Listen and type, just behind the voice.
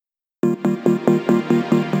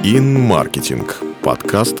Маркетинг.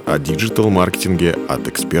 Подкаст о диджитал-маркетинге от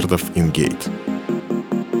экспертов InGate.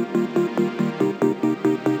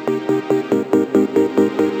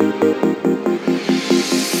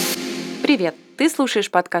 Привет! Ты слушаешь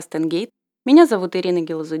подкаст InGate. Меня зовут Ирина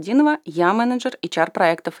Гилазудинова, я менеджер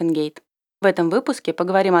HR-проектов InGate. В этом выпуске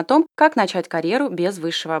поговорим о том, как начать карьеру без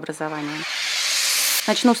высшего образования.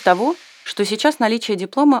 Начну с того, что сейчас наличие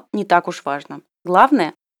диплома не так уж важно.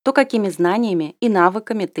 Главное – то, какими знаниями и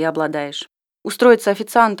навыками ты обладаешь. Устроиться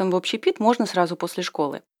официантом в общепит можно сразу после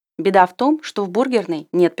школы. Беда в том, что в бургерной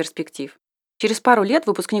нет перспектив. Через пару лет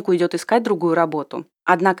выпускник уйдет искать другую работу.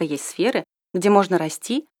 Однако есть сферы, где можно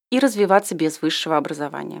расти и развиваться без высшего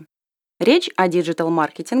образования. Речь о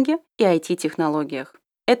диджитал-маркетинге и IT-технологиях.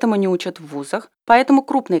 Этому не учат в вузах, поэтому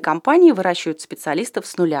крупные компании выращивают специалистов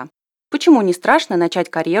с нуля. Почему не страшно начать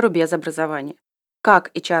карьеру без образования?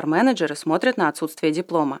 Как HR-менеджеры смотрят на отсутствие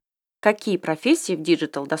диплома? Какие профессии в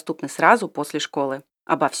диджитал доступны сразу после школы?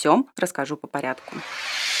 Обо всем расскажу по порядку.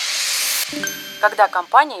 Когда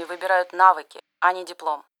компании выбирают навыки, а не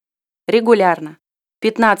диплом? Регулярно.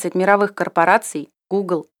 15 мировых корпораций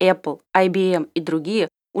Google, Apple, IBM и другие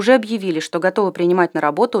уже объявили, что готовы принимать на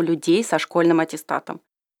работу людей со школьным аттестатом.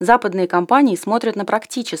 Западные компании смотрят на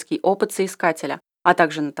практический опыт соискателя, а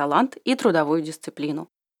также на талант и трудовую дисциплину.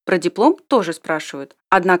 Про диплом тоже спрашивают,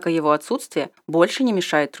 однако его отсутствие больше не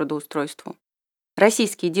мешает трудоустройству.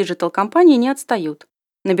 Российские диджитал-компании не отстают.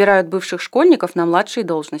 Набирают бывших школьников на младшие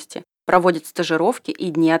должности, проводят стажировки и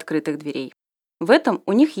дни открытых дверей. В этом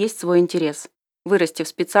у них есть свой интерес. Вырастив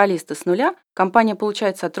специалиста с нуля, компания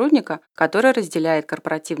получает сотрудника, который разделяет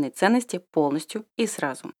корпоративные ценности полностью и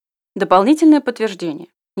сразу. Дополнительное подтверждение.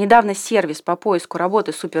 Недавно сервис по поиску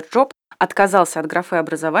работы SuperJob отказался от графы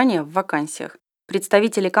образования в вакансиях.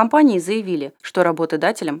 Представители компании заявили, что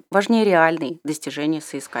работодателям важнее реальные достижения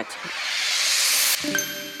соискателей.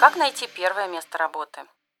 Как найти первое место работы?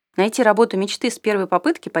 Найти работу мечты с первой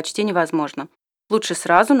попытки почти невозможно. Лучше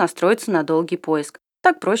сразу настроиться на долгий поиск.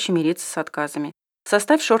 Так проще мириться с отказами.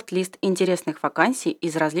 Составь шорт-лист интересных вакансий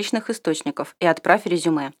из различных источников и отправь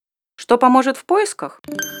резюме. Что поможет в поисках?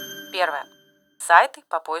 Первое. Сайты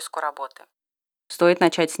по поиску работы. Стоит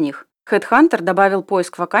начать с них. HeadHunter добавил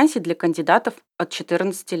поиск вакансий для кандидатов от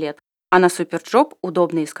 14 лет, а на SuperJob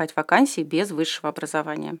удобно искать вакансии без высшего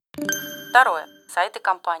образования. Второе. Сайты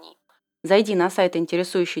компаний. Зайди на сайты,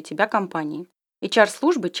 интересующие тебя компании.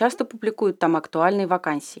 HR-службы часто публикуют там актуальные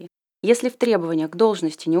вакансии. Если в требованиях к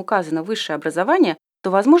должности не указано высшее образование, то,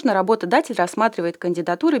 возможно, работодатель рассматривает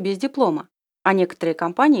кандидатуры без диплома, а некоторые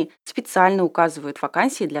компании специально указывают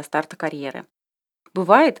вакансии для старта карьеры.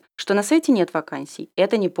 Бывает, что на сайте нет вакансий,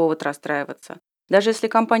 это не повод расстраиваться. Даже если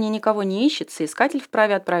компания никого не ищет, соискатель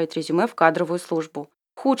вправе отправить резюме в кадровую службу.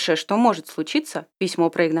 Худшее, что может случиться, письмо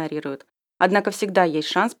проигнорируют. Однако всегда есть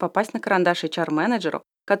шанс попасть на карандаш HR-менеджеру,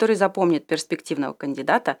 который запомнит перспективного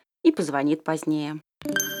кандидата и позвонит позднее.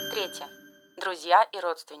 Третье. Друзья и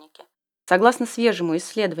родственники. Согласно свежему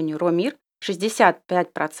исследованию РОМИР,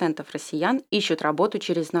 65% россиян ищут работу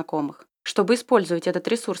через знакомых. Чтобы использовать этот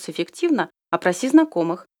ресурс эффективно, опроси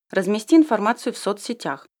знакомых, размести информацию в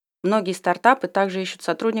соцсетях. Многие стартапы также ищут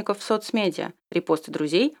сотрудников в соцмедиа. Репосты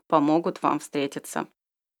друзей помогут вам встретиться.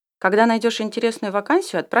 Когда найдешь интересную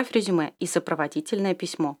вакансию, отправь резюме и сопроводительное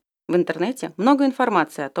письмо. В интернете много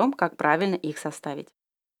информации о том, как правильно их составить.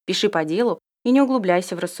 Пиши по делу и не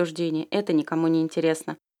углубляйся в рассуждения, это никому не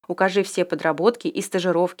интересно. Укажи все подработки и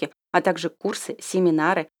стажировки, а также курсы,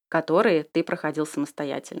 семинары, которые ты проходил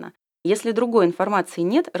самостоятельно. Если другой информации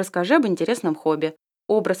нет, расскажи об интересном хобби.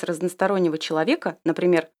 Образ разностороннего человека,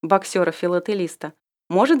 например, боксера-филателиста,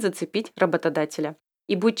 может зацепить работодателя.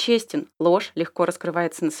 И будь честен, ложь легко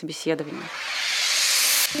раскрывается на собеседовании.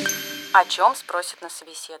 О чем спросят на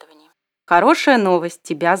собеседовании? Хорошая новость,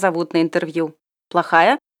 тебя зовут на интервью.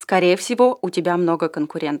 Плохая, скорее всего, у тебя много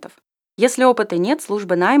конкурентов. Если опыта нет,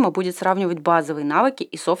 служба найма будет сравнивать базовые навыки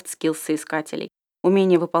и софт-скиллс соискателей,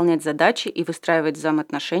 умение выполнять задачи и выстраивать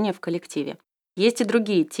взаимоотношения в коллективе. Есть и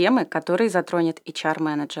другие темы, которые затронет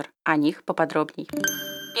HR-менеджер. О них поподробней.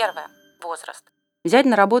 Первое. Возраст. Взять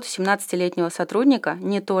на работу 17-летнего сотрудника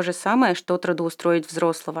не то же самое, что трудоустроить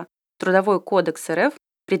взрослого. Трудовой кодекс РФ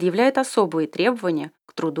предъявляет особые требования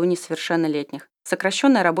к труду несовершеннолетних.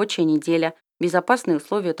 Сокращенная рабочая неделя, безопасные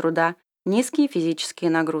условия труда, низкие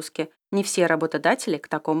физические нагрузки. Не все работодатели к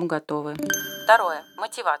такому готовы. Второе.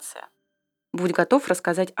 Мотивация. Будь готов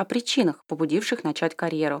рассказать о причинах, побудивших начать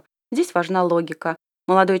карьеру. Здесь важна логика.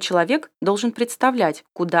 Молодой человек должен представлять,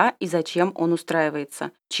 куда и зачем он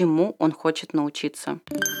устраивается, чему он хочет научиться.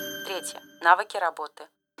 Третье. Навыки работы.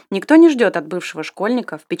 Никто не ждет от бывшего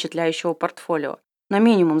школьника впечатляющего портфолио, но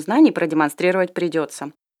минимум знаний продемонстрировать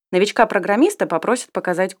придется. Новичка-программиста попросят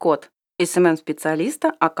показать код.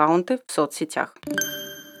 СММ-специалиста – аккаунты в соцсетях.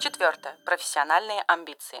 Четвертое. Профессиональные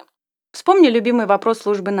амбиции. Вспомни любимый вопрос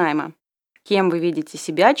службы найма. Кем вы видите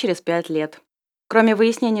себя через 5 лет? Кроме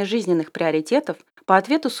выяснения жизненных приоритетов, по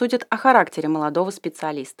ответу судят о характере молодого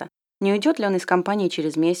специалиста. Не уйдет ли он из компании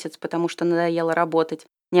через месяц, потому что надоело работать?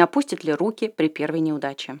 Не опустит ли руки при первой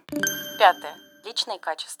неудаче? Пятое. Личные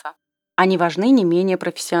качества. Они важны не менее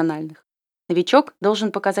профессиональных. Новичок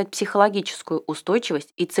должен показать психологическую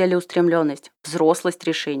устойчивость и целеустремленность, взрослость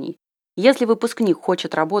решений. Если выпускник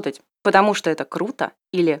хочет работать, потому что это круто,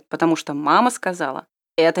 или потому что мама сказала,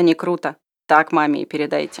 это не круто, так маме и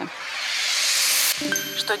передайте.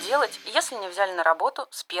 Что делать, если не взяли на работу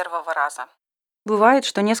с первого раза? Бывает,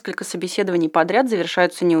 что несколько собеседований подряд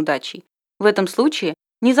завершаются неудачей. В этом случае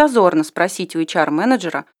не зазорно спросить у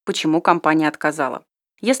HR-менеджера, почему компания отказала.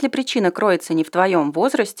 Если причина кроется не в твоем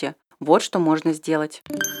возрасте, вот что можно сделать.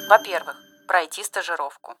 Во-первых, пройти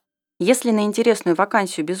стажировку. Если на интересную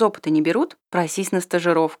вакансию без опыта не берут, просись на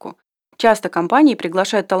стажировку. Часто компании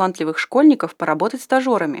приглашают талантливых школьников поработать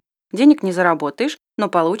стажерами. Денег не заработаешь, но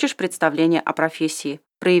получишь представление о профессии.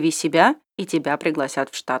 Прояви себя, и тебя пригласят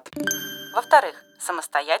в штат. Во-вторых,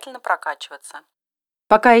 самостоятельно прокачиваться.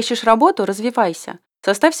 Пока ищешь работу, развивайся.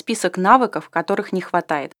 Составь список навыков, которых не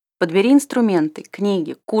хватает. Подбери инструменты,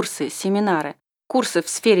 книги, курсы, семинары. Курсы в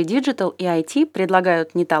сфере Digital и IT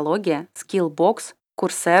предлагают Нетология, Skillbox,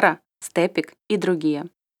 Coursera, Stepik и другие.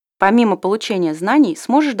 Помимо получения знаний,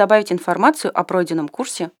 сможешь добавить информацию о пройденном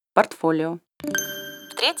курсе в портфолио.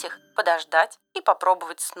 В-третьих, подождать и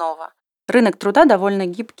попробовать снова. Рынок труда довольно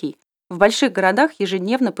гибкий. В больших городах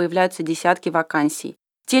ежедневно появляются десятки вакансий.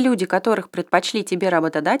 Те люди, которых предпочли тебе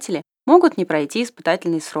работодатели, могут не пройти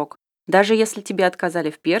испытательный срок. Даже если тебе отказали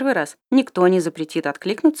в первый раз, никто не запретит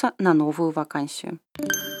откликнуться на новую вакансию.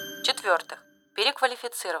 В-четвертых,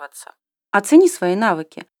 переквалифицироваться. Оцени свои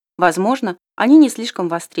навыки. Возможно, они не слишком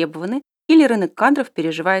востребованы или рынок кадров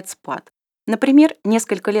переживает спад. Например,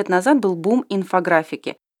 несколько лет назад был бум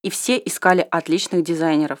инфографики, и все искали отличных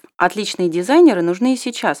дизайнеров. Отличные дизайнеры нужны и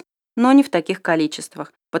сейчас, но не в таких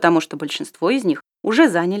количествах, потому что большинство из них уже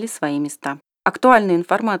заняли свои места. Актуальную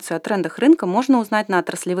информацию о трендах рынка можно узнать на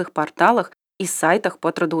отраслевых порталах и сайтах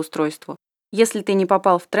по трудоустройству. Если ты не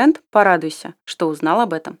попал в тренд, порадуйся, что узнал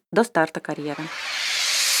об этом до старта карьеры.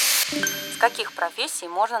 С каких профессий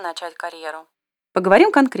можно начать карьеру?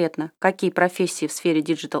 Поговорим конкретно, какие профессии в сфере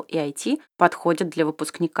Digital и IT подходят для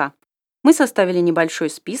выпускника. Мы составили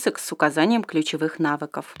небольшой список с указанием ключевых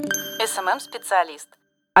навыков. SMM-специалист.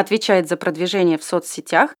 Отвечает за продвижение в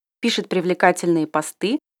соцсетях, пишет привлекательные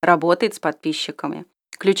посты, работает с подписчиками.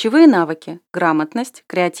 Ключевые навыки – грамотность,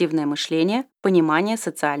 креативное мышление, понимание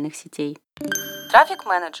социальных сетей.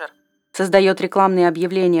 Трафик-менеджер. Создает рекламные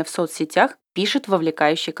объявления в соцсетях, пишет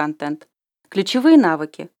вовлекающий контент. Ключевые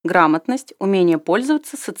навыки – грамотность, умение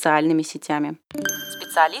пользоваться социальными сетями.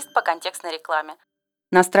 Специалист по контекстной рекламе.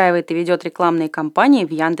 Настраивает и ведет рекламные кампании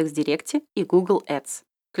в Яндекс.Директе и Google Ads.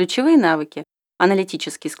 Ключевые навыки –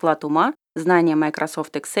 аналитический склад ума, знание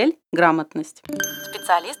Microsoft Excel, грамотность.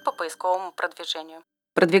 Специалист по поисковому продвижению.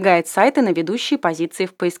 Продвигает сайты на ведущие позиции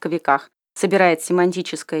в поисковиках, собирает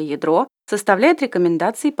семантическое ядро, составляет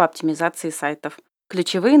рекомендации по оптимизации сайтов.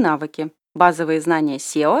 Ключевые навыки – базовые знания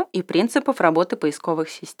SEO и принципов работы поисковых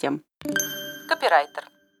систем. Копирайтер.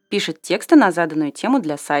 Пишет тексты на заданную тему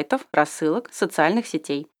для сайтов, рассылок, социальных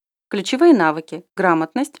сетей. Ключевые навыки –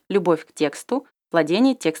 грамотность, любовь к тексту,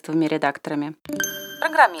 владение текстовыми редакторами.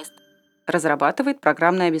 Программист. Разрабатывает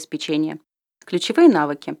программное обеспечение. Ключевые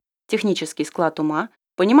навыки – технический склад ума,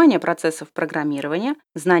 понимание процессов программирования,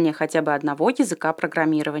 знание хотя бы одного языка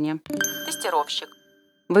программирования. Тестировщик.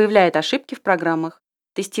 Выявляет ошибки в программах,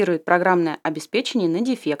 тестирует программное обеспечение на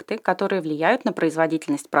дефекты, которые влияют на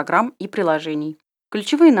производительность программ и приложений.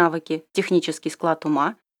 Ключевые навыки – технический склад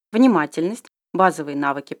ума, внимательность, базовые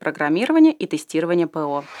навыки программирования и тестирования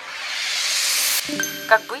ПО.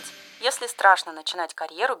 Как быть, если страшно начинать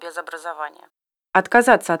карьеру без образования?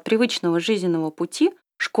 Отказаться от привычного жизненного пути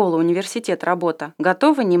 – школа, университет, работа –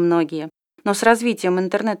 готовы немногие. Но с развитием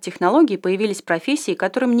интернет-технологий появились профессии,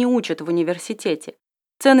 которым не учат в университете.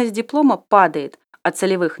 Ценность диплома падает, а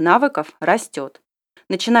целевых навыков растет.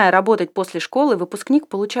 Начиная работать после школы, выпускник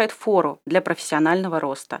получает фору для профессионального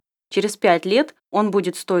роста. Через 5 лет он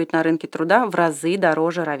будет стоить на рынке труда в разы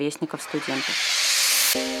дороже ровесников-студентов.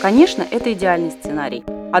 Конечно, это идеальный сценарий.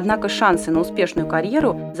 Однако шансы на успешную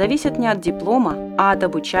карьеру зависят не от диплома, а от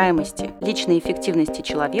обучаемости, личной эффективности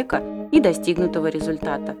человека и достигнутого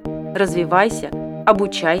результата. Развивайся,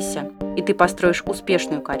 обучайся, и ты построишь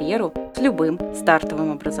успешную карьеру с любым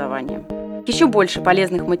стартовым образованием. Еще больше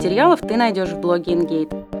полезных материалов ты найдешь в блоге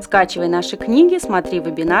InGate. Скачивай наши книги, смотри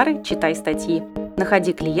вебинары, читай статьи.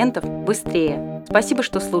 Находи клиентов быстрее. Спасибо,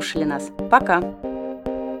 что слушали нас. Пока!